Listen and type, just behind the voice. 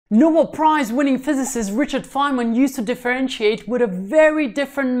Nobel Prize winning physicist Richard Feynman used to differentiate with a very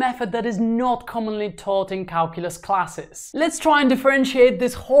different method that is not commonly taught in calculus classes. Let's try and differentiate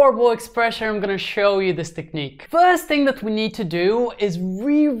this horrible expression. I'm going to show you this technique. First thing that we need to do is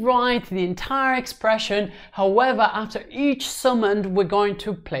rewrite the entire expression. However, after each summand, we're going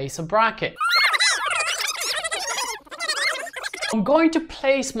to place a bracket. I'm going to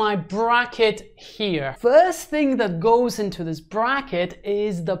place my bracket here. First thing that goes into this bracket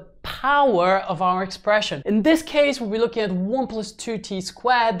is the power of our expression. In this case, we'll be looking at 1 plus 2t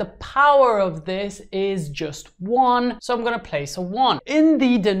squared. The power of this is just 1, so I'm going to place a 1. In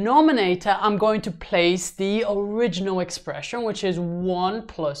the denominator, I'm going to place the original expression, which is 1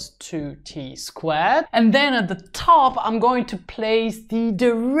 plus 2t squared. And then at the top, I'm going to place the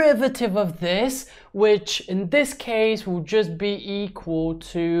derivative of this, which in this case will just be equal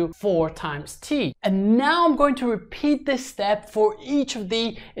to 4 times t. And now I'm going to repeat this step for each of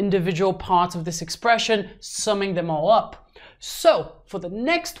the individual parts of this expression, summing them all up. So for the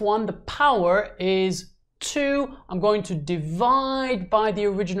next one, the power is 2. I'm going to divide by the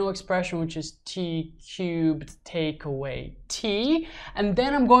original expression, which is t cubed take away t, and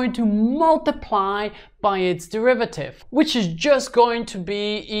then I'm going to multiply by its derivative, which is just going to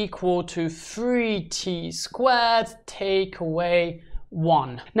be equal to 3t squared take away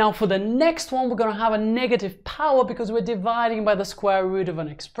 1. Now for the next one, we're going to have a negative power because we're dividing by the square root of an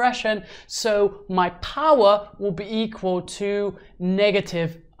expression, so my power will be equal to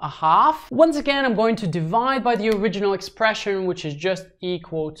negative a half. Once again, I'm going to divide by the original expression, which is just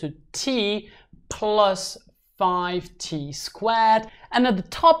equal to t plus 5t squared. And at the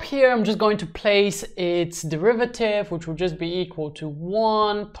top here, I'm just going to place its derivative, which will just be equal to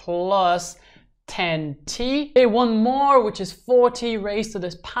 1 plus 10t. Okay, one more, which is 4t raised to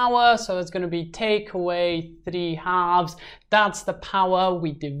this power, so it's going to be take away 3 halves. That's the power.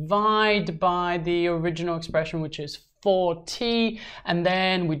 We divide by the original expression, which is 4t, and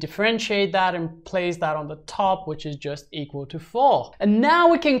then we differentiate that and place that on the top, which is just equal to 4. And now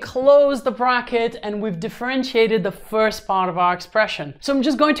we can close the bracket and we've differentiated the first part of our expression. So I'm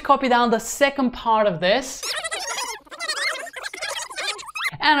just going to copy down the second part of this.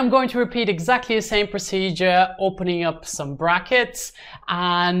 And I'm going to repeat exactly the same procedure, opening up some brackets,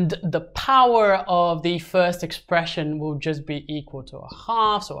 and the power of the first expression will just be equal to a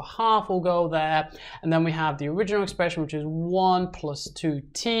half, so a half will go there, and then we have the original expression, which is 1 plus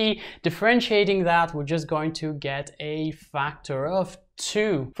 2t. Differentiating that, we're just going to get a factor of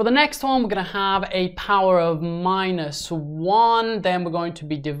 2. For the next one, we're going to have a power of minus 1. Then we're going to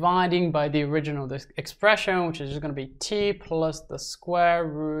be dividing by the original expression, which is just going to be t plus the square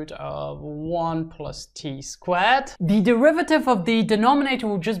root of 1 plus t squared. The derivative of the denominator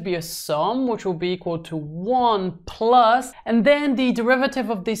will just be a sum, which will be equal to 1 plus, and then the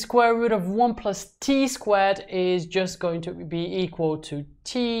derivative of the square root of 1 plus t squared is just going to be equal to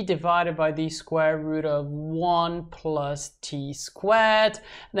t divided by the square root of 1 plus t squared.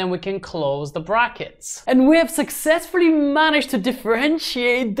 Then we can close the brackets. And we have successfully managed to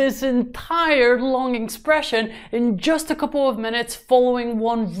differentiate this entire long expression in just a couple of minutes following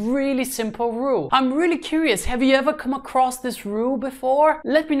one really simple rule. I'm really curious, have you ever come across this rule before?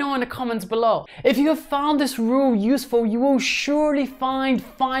 Let me know in the comments below. If you have found this rule useful, you will surely find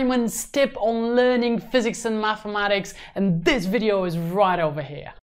Feynman's tip on learning physics and mathematics, and this video is right over here.